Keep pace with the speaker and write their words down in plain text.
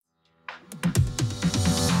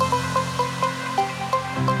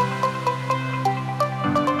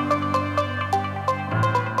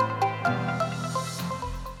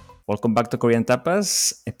Welcome back to Korean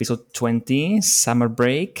Tapas, episode 20, summer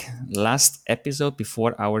break. Last episode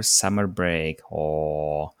before our summer break.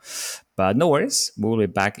 Oh, but no worries. We will be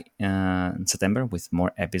back in September with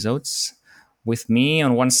more episodes. With me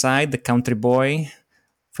on one side, the country boy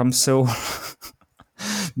from Seoul,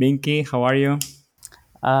 Binky. How are you?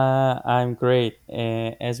 I'm great.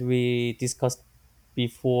 As we discussed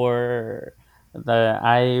before,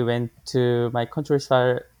 I went to my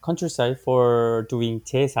countryside for doing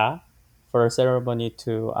제사 for a ceremony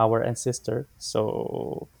to our ancestor.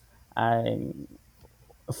 So I'm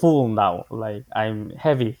full now. Like I'm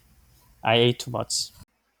heavy. I ate too much.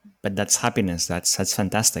 But that's happiness. That's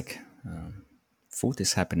fantastic. Food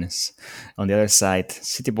is happiness. On the other side,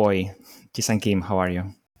 city boy, Jisan Kim. How are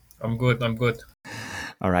you? I'm good. I'm good.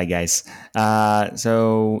 All right, guys.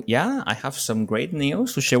 So yeah, I have some great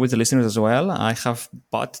news to share with the listeners as well. I have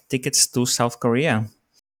bought tickets to South Korea.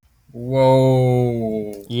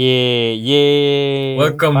 Whoa. Yeah, yeah.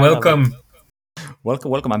 Welcome, Finally. welcome.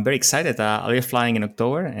 Welcome, welcome. I'm very excited. I'll be flying in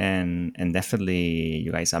October, and definitely,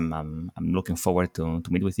 you guys, I'm looking forward to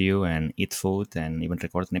meet with you and eat food and even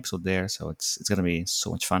record an episode there. So it's gonna be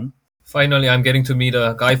so much fun. Finally, I'm getting to meet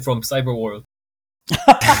a guy from Cyberworld.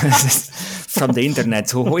 From the internet.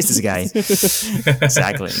 Who is this guy?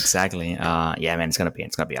 Exactly. Yeah, man, it's gonna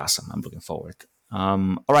be awesome. I'm looking forward.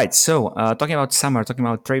 All right, so talking about summer, talking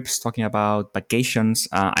about trips, talking about vacations.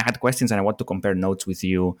 I had questions and I want to compare notes with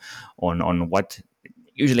you on what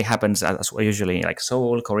usually happens as usually like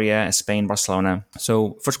Seoul, Korea, Spain, Barcelona.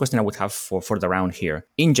 So first question I would have for the round here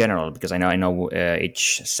in general, because I know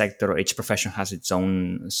each sector or each profession has its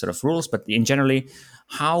own sort of rules, but in generally,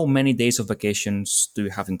 how many days of vacations do you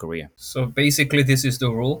have in Korea? So basically, this is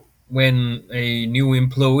the rule. When a new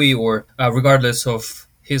employee, or regardless of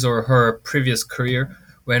his or her previous career,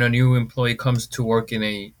 when a new employee comes to work in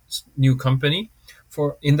a new company,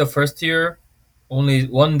 for in the first year, only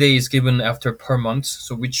 1 day is given after per month.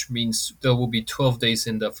 So which means there will be 12 days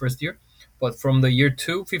in the first year. But from the year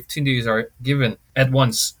two, 15 days are given at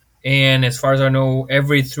once. And as far as I know,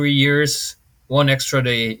 every 3 years, one extra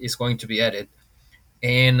day is going to be added.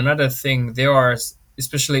 And another thing, there are,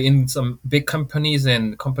 especially in some big companies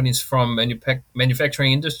and companies from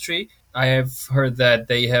manufacturing industry, I have heard that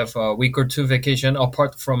they have a week or two vacation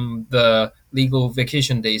apart from the legal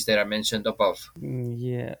vacation days that I mentioned above.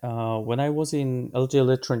 Yeah. When I was in LG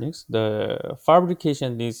Electronics, the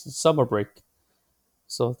fabrication is summer break.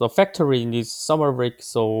 So the factory needs summer break.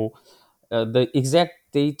 So the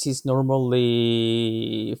exact date is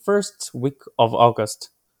normally first week of August.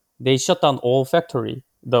 They shut down all factory,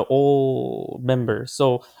 the all members.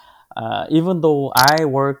 So even though I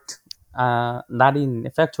worked not in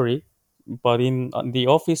a factory, but in the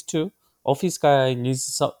office too, office guy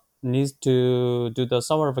needs to do the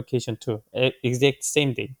summer vacation too, exact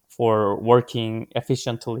same day for working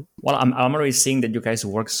efficiently. Well, I'm already seeing that you guys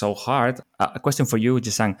work so hard. A question for you,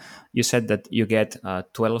 Jisang. You said that you get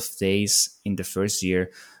 12 days in the first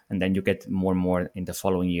year and then you get more and more in the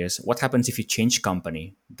following years. What happens if you change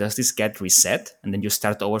company? Does this get reset and then you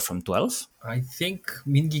start over from 12? I think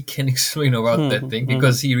Mingi can explain about that thing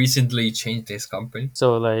because he recently changed his company.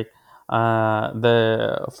 So like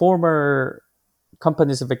the former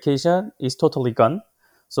company's vacation is totally gone.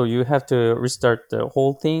 So you have to restart the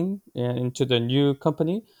whole thing into the new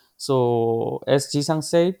company. So as Jisang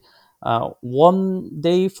said, 1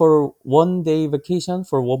 day for 1 day vacation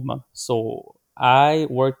for 1 month. So I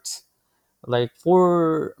worked like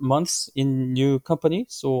 4 months in new company.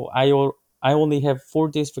 So I only have 4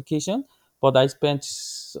 days vacation, but I spent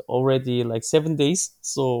already like 7 days.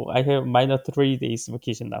 So I have minus 3 days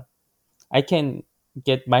vacation now. I can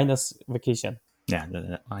get minus vacation. Yeah,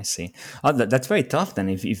 I see. That's very tough then.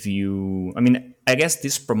 If you, I mean, I guess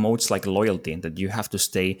this promotes like loyalty that you have to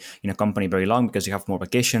stay in a company very long because you have more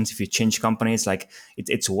vacations. If you change companies, like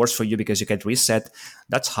it's worse for you because you get reset.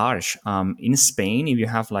 That's harsh. In Spain, if you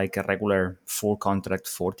have like a regular full contract,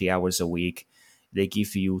 40 hours a week, they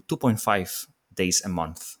give you 2.5 days a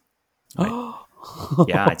month, right?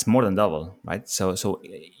 Yeah, it's more than double, right? So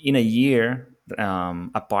in a year,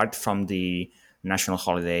 apart from the national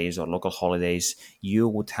holidays or local holidays, you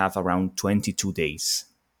would have around 22 days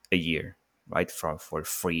a year, right, for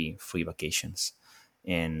free vacations.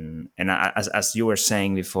 And as you were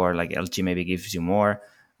saying before, like LG maybe gives you more.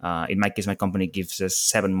 In my case, my company gives us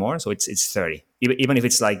 7 more, so it's 30. Even if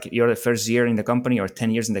it's like you're the first year in the company or 10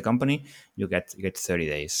 years in the company, you get 30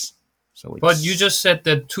 days. So But you it's just said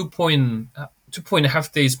that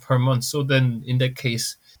 2.5 days per month. So then, in that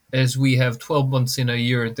case, as we have 12 months in a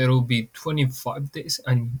year, there will be 25 days.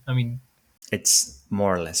 I mean, It's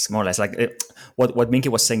more or less like what Minky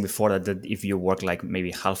was saying before, that if you work like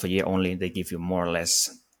maybe half a year only, they give you more or less.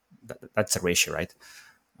 That's a ratio, right?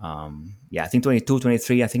 Yeah, I think 22,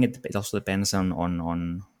 23. I think it also depends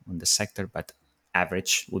on the sector, but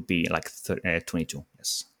average would be like 22.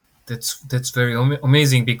 Yes. That's very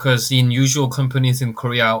amazing, because in usual companies in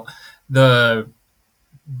Korea, the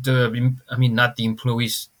I mean, not the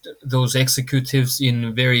employees, those executives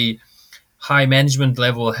in very high management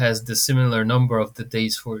level has the similar number of the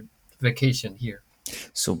days for vacation here.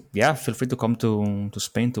 So yeah, feel free to come to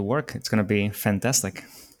Spain to work. It's gonna be fantastic.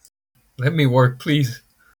 Let me work, please.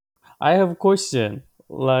 I have a question.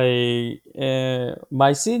 Like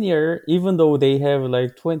my senior, even though they have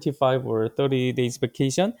like 25 or 30 days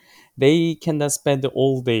vacation, they cannot spend the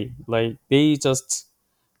all day. Like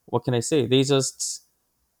what can I say? They just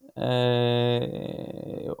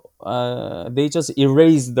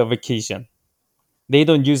erase the vacation. They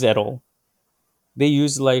don't use at all. They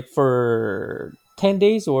use like for 10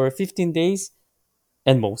 days or 15 days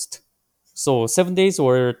and most. So 7 days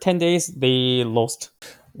or 10 days they lost.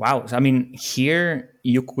 Wow. I mean, here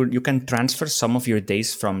you can transfer some of your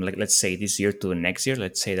days from, like, let's say this year to the next year.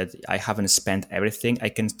 Let's say that I haven't spent everything. I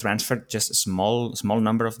can transfer just a small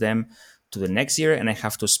number of them to the next year, and I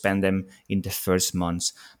have to spend them in the first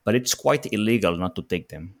months. But it's quite illegal not to take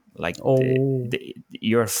them. Like Oh,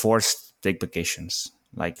 you're forced to take vacations.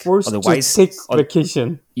 Like forced to otherwise, take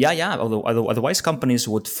vacation. yeah, yeah. Otherwise, companies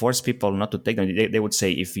would force people not to take them. They would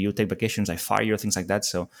say, if you take vacations, I fire you, things like that.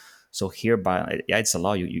 So hereby, yeah, it's a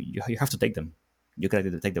law. You have to take them. You gotta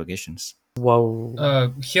take the vacations.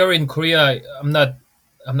 Wow. Here in Korea, I'm not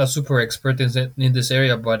super expert in this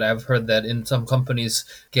area, but I've heard that in some companies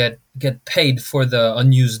get paid for the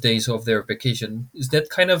unused days of their vacation. Is that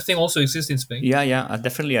kind of thing also exist in Spain? Yeah, yeah,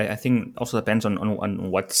 definitely. I think also depends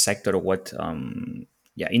on what sector or what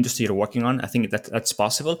yeah, industry you're working on. I think that's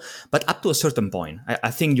possible, but up to a certain point.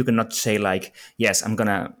 I think you cannot say like, yes, I'm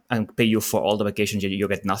pay you for all the vacations, you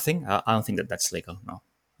get nothing. I don't think that's legal. No,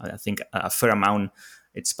 I think a fair amount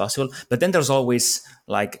it's possible, but then there's always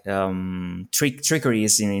like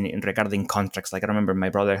trickeries in regarding contracts. Like I remember my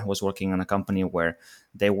brother was working on a company where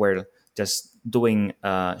they were just doing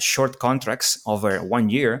short contracts over 1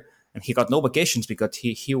 year, and he got no vacations because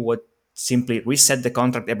he would simply reset the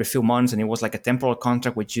contract every few months, and it was like a temporal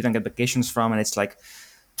contract which you don't get vacations from, and it's like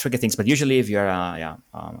tricky things. But usually, if you're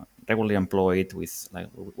regularly employed with, like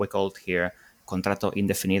we call it here, contrato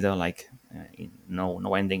indefinido, like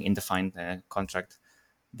no ending, indefined contract,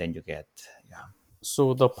 then you get, yeah.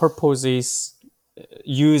 So the purpose is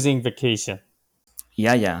using vacation.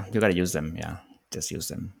 Yeah, you gotta use them. Yeah, just use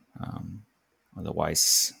them.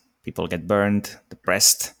 Otherwise, people get burned,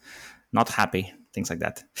 depressed, not happy, things like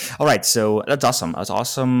that. All right, so that's awesome. That's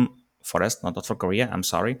awesome for us, not for Korea. I'm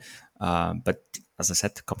sorry, but as I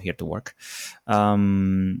said, come here to work.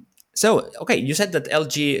 So okay, you said that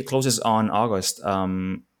LG closes on August.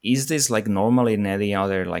 Is this like normally in any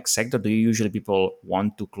other like sector? Do you usually people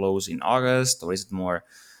want to close in August, or is it more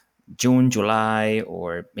June, July,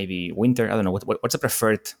 or maybe winter? I don't know. What's a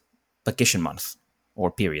preferred vacation month or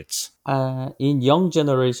periods? In young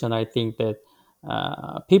generation, I think that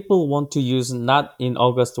people want to use not in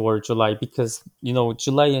August or July because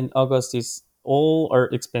July and August is all are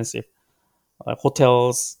expensive.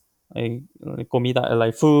 Hotels, comida,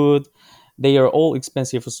 like food, they are all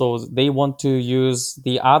expensive. So they want to use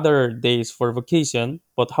the other days for vacation.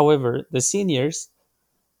 But however, the seniors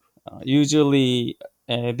usually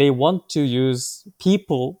they want to use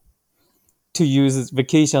people to use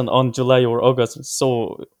vacation on July or August.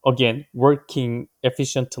 So again, working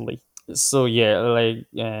efficiently. So yeah,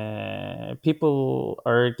 like people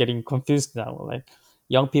are getting confused now. Like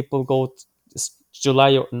young people go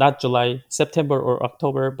July or not July, September or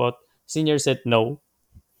October, but senior said no.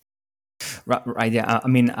 Right, right. Yeah. I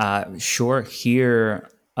mean, sure. Here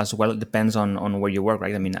as well, it depends on where you work,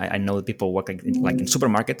 right? I mean, I know that people work like in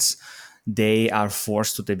supermarkets. They are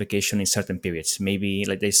forced to take vacation in certain periods. Maybe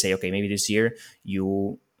like they say, okay, maybe this year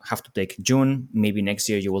you have to take June. Maybe next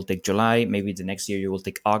year you will take July. Maybe the next year you will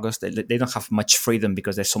take August. They don't have much freedom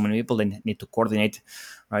because there's so many people. They need to coordinate,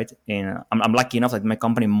 right? And I'm lucky enough that my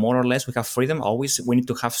company, more or less, we have freedom. Always, we need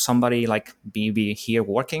to have somebody like be here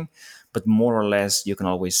working, but more or less you can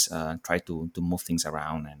always try to move things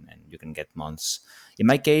around, and you can get months. In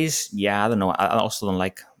my case, yeah, I don't know. I also don't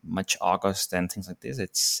like much August and things like this.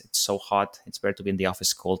 It's so hot. It's better to be in the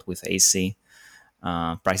office cold with AC.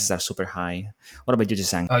 Prices are super high. What about you,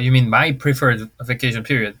 Jisang? You mean my preferred vacation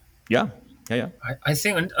period? Yeah, Yeah, yeah. I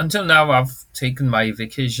think until now I've taken my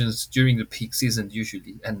vacations during the peak season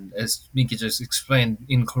usually, and as Minky just explained,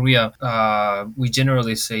 in Korea, we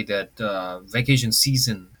generally say that vacation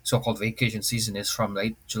season, so-called vacation season, is from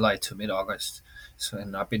late July to mid-August. So,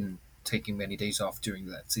 and I've been taking many days off during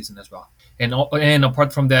that season as well. And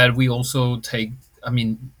apart from that, we also take. I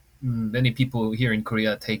mean, many people here in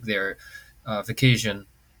Korea take their vacation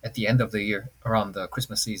at the end of the year around the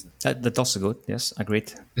Christmas season. That's also good. Yes,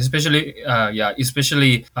 agreed. Especially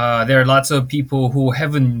there are lots of people who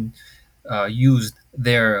haven't used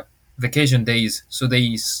their vacation days, so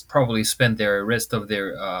they probably spend their rest of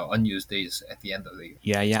their unused days at the end of the year.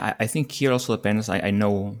 Yeah, yeah. I think here also depends. I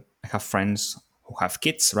know I have friends who have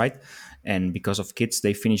kids, right? And because of kids,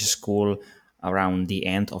 they finish school around the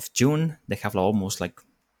end of June. They have almost like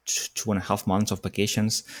 2.5 months of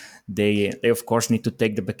vacations. They of course need to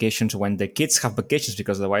take the vacations when the kids have vacations,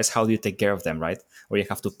 because otherwise, how do you take care of them, right? Or you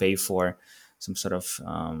have to pay for some sort of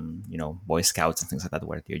Boy Scouts and things like that,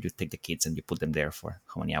 where you take the kids and you put them there for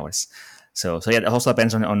how many hours. So yeah, it also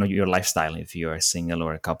depends on your lifestyle. If you're single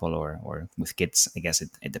or a couple or with kids, I guess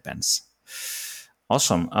it depends.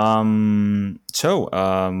 Awesome.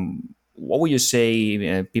 What would you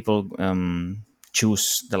say people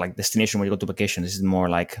choose the like destination when you go to vacation? Is it more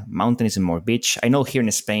like mountain? Is it more beach? I know here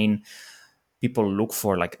in Spain, people look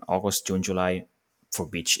for like August, June, July for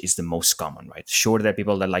beach is the most common, right? Sure, there are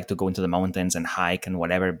people that like to go into the mountains and hike and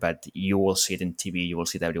whatever, but you will see it in TV, you will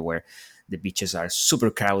see it everywhere. The beaches are super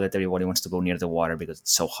crowded. Everybody wants to go near the water because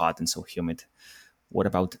it's so hot and so humid. What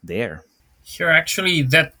about there? Here, actually,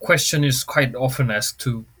 that question is quite often asked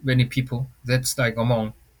to many people. That's like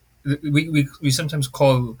among we sometimes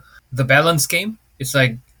call the balance game. It's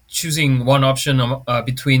like choosing one option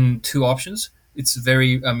between two options. It's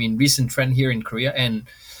very, I mean, recent trend here in Korea, and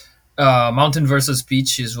mountain versus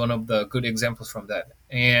beach is one of the good examples from that.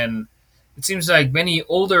 And it seems like many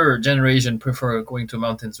older generation prefer going to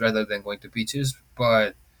mountains rather than going to beaches.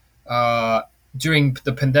 But uh, during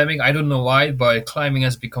the pandemic, I don't know why, but climbing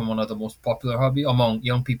has become one of the most popular hobby among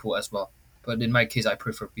young people as well. But in my case, I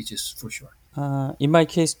prefer beaches for sure. In my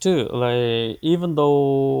case too, like even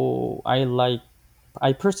though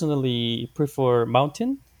I personally prefer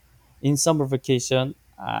mountain in summer vacation,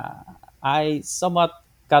 I somewhat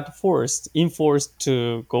got enforced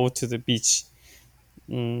to go to the beach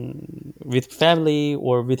with family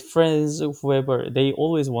or with friends, whoever. They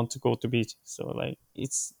always want to go to beach. So like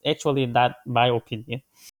it's actually not my opinion.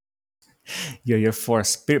 You're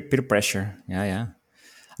forced peer pressure. Yeah, yeah.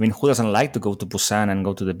 I mean, who doesn't like to go to Busan and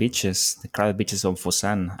go to the beaches, the crowded beaches of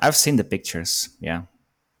Busan? I've seen the pictures. Yeah,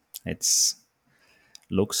 it's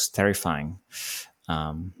looks terrifying.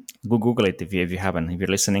 Google it if you haven't. If you're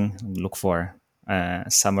listening, look for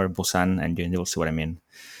summer Busan, and you'll see what I mean.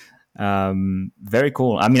 Very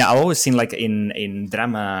cool. I mean, I've always seen like in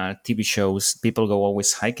drama TV shows, people go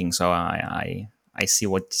always hiking. So I see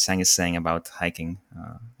what Sang is saying about hiking.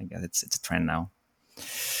 I guess it's a trend now.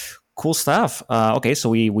 Cool stuff. Okay, so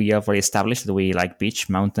we have already established that we like beach,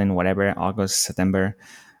 mountain, whatever. August, September.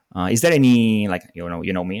 Is there any like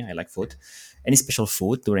you know me? I like food. Any special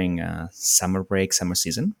food during summer break, summer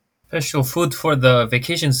season? Special food for the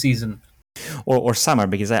vacation season. Or summer,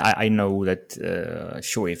 because I know that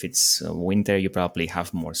sure, if it's winter you probably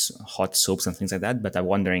have more hot soups and things like that, but I'm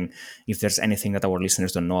wondering if there's anything that our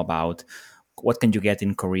listeners don't know about. What can you get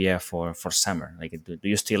in Korea for summer? Like, do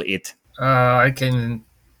you still eat? I can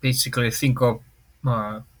basically think of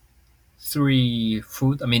uh, three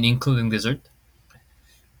food. I mean, including dessert.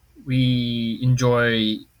 We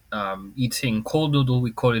enjoy eating cold noodle.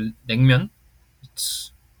 We call it naengmyeon.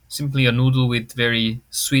 It's simply a noodle with very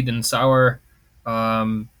sweet and sour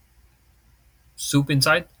um, soup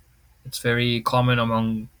inside. It's very common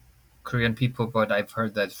among Korean people, but I've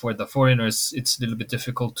heard that for the foreigners, it's a little bit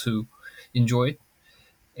difficult to enjoy.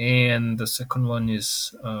 And the second one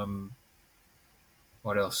is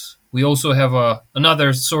what else? We also have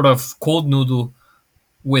another sort of cold noodle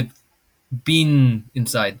with bean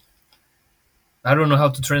inside. I don't know how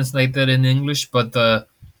to translate that in English, but the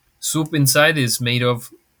soup inside is made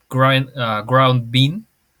of ground bean,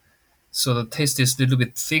 so the taste is a little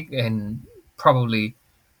bit thick and probably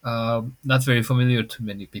not very familiar to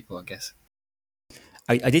many people, I guess.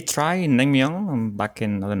 I did try naengmyeon back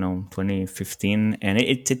in, I don't know, 2015, and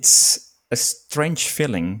it's a strange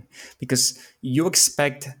feeling because you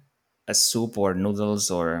expect a soup or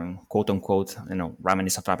noodles or quote unquote, ramen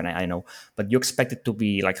is not ramen, I know, but you expect it to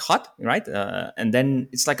be like hot, right? And then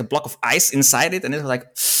it's like a block of ice inside it, and it's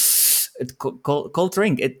like it cold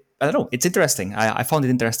drink. I don't know. It's interesting. I found it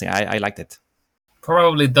interesting. I liked it.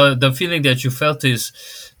 Probably the feeling that you felt is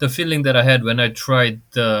the feeling that I had when I tried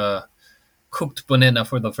the cooked banana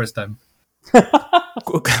for the first time.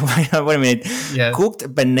 Wait a minute. Yeah.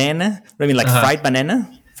 Cooked banana? What do you mean, like fried banana?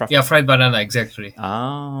 Yeah, fried banana, exactly.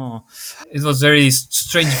 Oh. It was very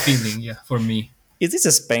strange feeling, yeah, for me. Is this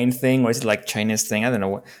a Spain thing or is it like Chinese thing? I don't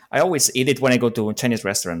know. I always eat it when I go to Chinese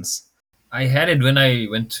restaurants. I had it when I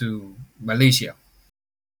went to Malaysia.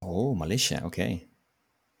 Oh, Malaysia. Okay.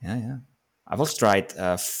 Yeah. I've also tried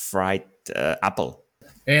fried apple.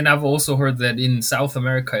 And I've also heard that in South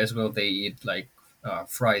America as well, they eat like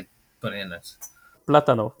fried bananas.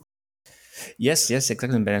 Plátano. Yes,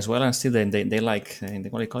 exactly. In Venezuela, still they like what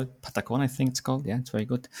do they call it? Patacon, I think it's called. Yeah, it's very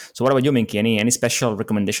good. So, what about you, Minky? Any special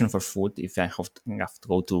recommendation for food if I have to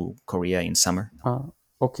go to Korea in summer?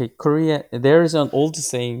 Okay, Korea. There is an old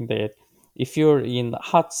saying that if you're in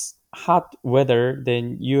hot weather,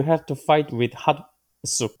 then you have to fight with hot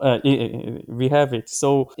soup. We have it.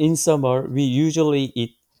 So in summer, we usually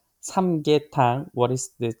eat samgyetang. What is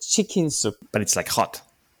the chicken soup? But it's like hot.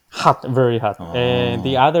 Hot, very hot. And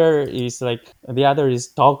the other is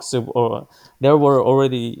dog soup. Or there were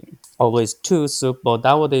already always two soup, but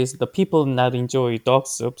nowadays the people not enjoy dog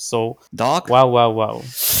soup. So Dog? wow.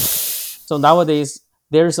 So nowadays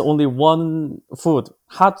there's only one food,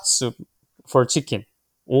 hot soup for chicken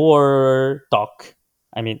or duck.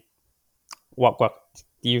 I mean, what duck.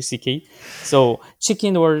 So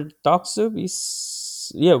chicken or duck soup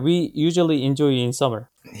is we usually enjoy in summer.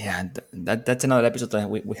 Yeah, that's another episode that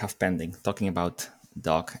we have pending, talking about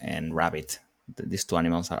dog and rabbit. These two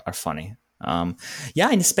animals are funny.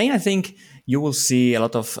 In Spain, I think you will see a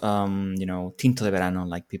lot of, tinto de verano,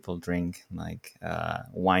 like people drink like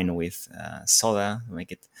wine with soda,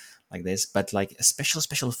 make it like this. But like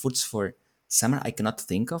special foods for summer, I cannot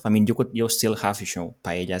think of. I mean, you'll still have,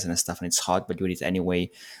 paellas and stuff, and it's hot, but you eat it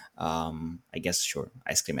anyway. I guess, sure,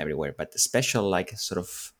 ice cream everywhere, but the special, like, sort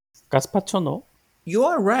of. Gazpacho, no? You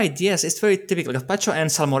are right. Yes, it's very typical. Gazpacho and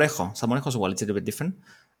salmorejo. Salmorejo as well. It's a little bit different.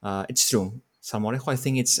 It's true. Salmorejo, I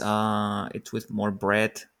think it's with more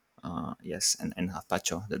bread. Yes, and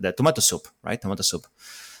gazpacho, the tomato soup, right? Tomato soup.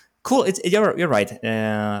 Cool. You're right.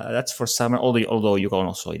 That's for summer. Although you can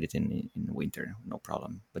also eat it in winter, no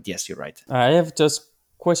problem. But yes, you're right. I have just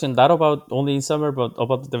question not about only in summer, but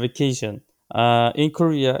about the vacation. In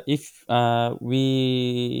Korea, if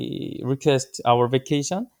we request our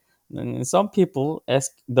vacation, and some people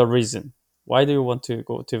ask the reason. Why do you want to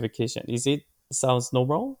go to vacation? Is it sounds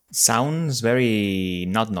normal? Sounds very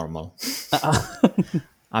not normal.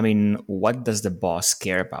 I mean, what does the boss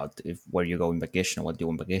care about if where you go on vacation or what do you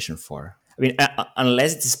go on vacation for? I mean,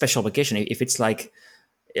 unless it's a special vacation. If it's like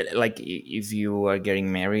if you are getting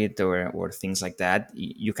married or things like that,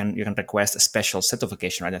 you can request a special set of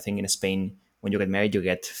vacation, right? I think in Spain, when you get married, you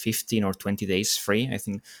get 15 or 20 days free. I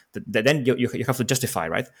think then you have to justify,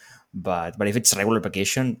 right? But if it's a regular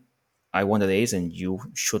vacation, I want the days, and you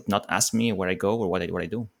should not ask me where I go or what I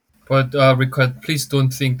do. But Ricard, please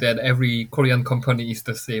don't think that every Korean company is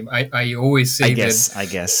the same. I always say I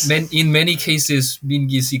guess. In many cases,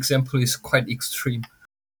 Mingi's example is quite extreme.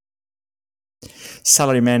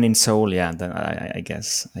 Salaryman in Seoul, yeah, I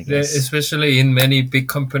guess. Especially in many big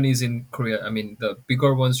companies in Korea. I mean, the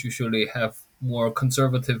bigger ones usually have more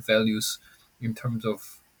conservative values in terms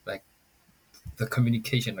of like the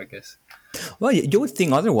communication, I guess. Well, you would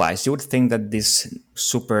think otherwise. You would think that these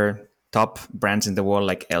super top brands in the world,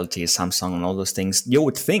 like LG, Samsung, and all those things, you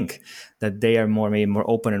would think that they are maybe more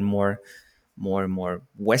open and more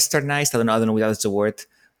westernized. I don't know if that's the word,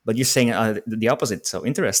 but you're saying the opposite. So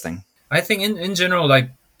interesting. I think in general,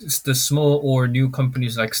 like the small or new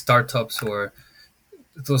companies, like startups or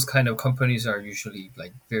those kind of companies, are usually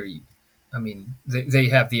like very. I mean, they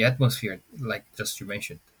have the atmosphere, like just you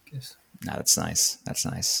mentioned, I guess. No, that's nice. That's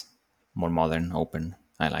nice. More modern, open.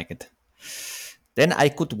 I like it. Then I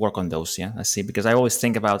could work on those, yeah. I see, because I always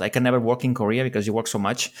think about I can never work in Korea because you work so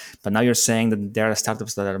much. But now you're saying that there are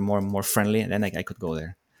startups that are more friendly, and then I could go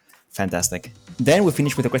there. Fantastic. Then we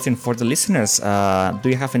finish with a question for the listeners. Do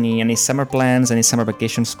you have any summer plans, any summer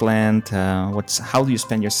vacations planned? How do you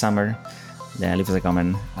spend your summer? Then leave us a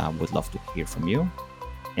comment. Would love to hear from you.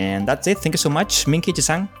 And that's it. Thank you so much, Minky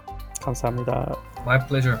Jisang. 감사합니다. My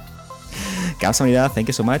pleasure. 감사합니다. Thank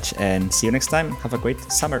you so much, and see you next time. Have a great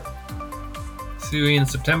summer. See you in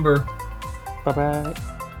September. Bye bye.